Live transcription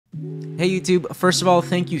Hey YouTube, first of all,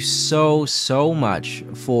 thank you so much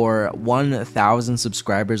for 1,000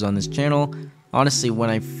 subscribers on this channel. Honestly,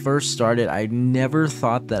 when I first started, I never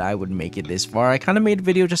thought that I would make it this far. I kind of made a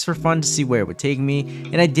video just for fun to see where it would take me,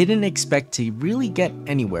 and I didn't expect to really get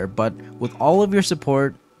anywhere, but with all of your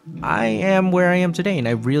support, I am where I am today, and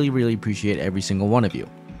I really appreciate every single one of you.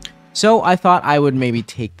 So I thought I would maybe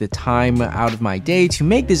take the time out of my day to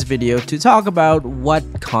make this video to talk about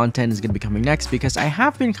what content is going to be coming next, because I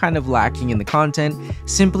have been kind of lacking in the content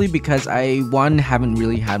simply because I, one, haven't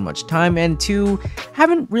really had much time, and two,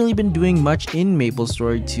 haven't really been doing much in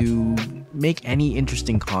MapleStory to make any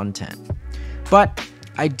interesting content. But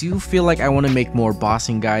I do feel like I want to make more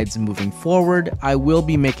bossing guides moving forward. I will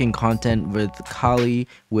be making content with Kali,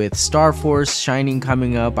 with Star Force Shining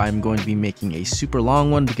coming up. I'm going to be making a super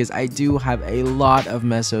long one because I do have a lot of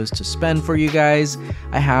mesos to spend for you guys.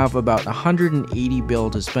 I have about 180 bill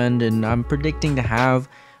to spend, and I'm predicting to have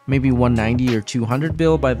maybe 190 or 200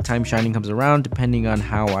 bill by the time Shining comes around, depending on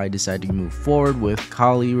how I decide to move forward with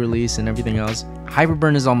Kali release and everything else.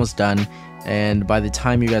 Hyperburn is almost done, and by the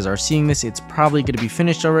time you guys are seeing this, it's probably going to be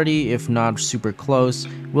finished already, if not super close.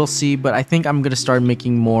 We'll see, but I think I'm going to start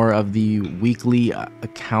making more of the weekly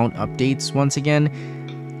account updates once again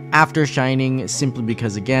after Shining, simply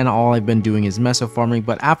because, again, all I've been doing is meso farming.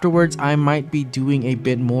 But afterwards, I might be doing a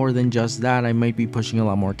bit more than just that. I might be pushing a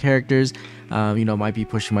lot more characters, might be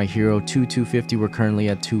pushing my hero to 250. We're currently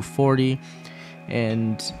at 240,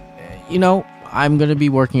 and I'm going to be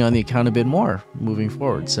working on the account a bit more moving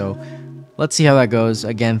forward, so let's see how that goes.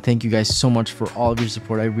 Again, thank you guys so much for all of your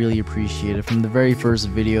support. I really appreciate it. From the very first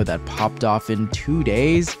video that popped off in 2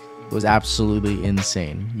 days, it was absolutely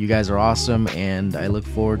insane. You guys are awesome, and I look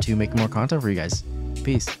forward to making more content for you guys.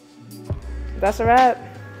 Peace. That's a wrap.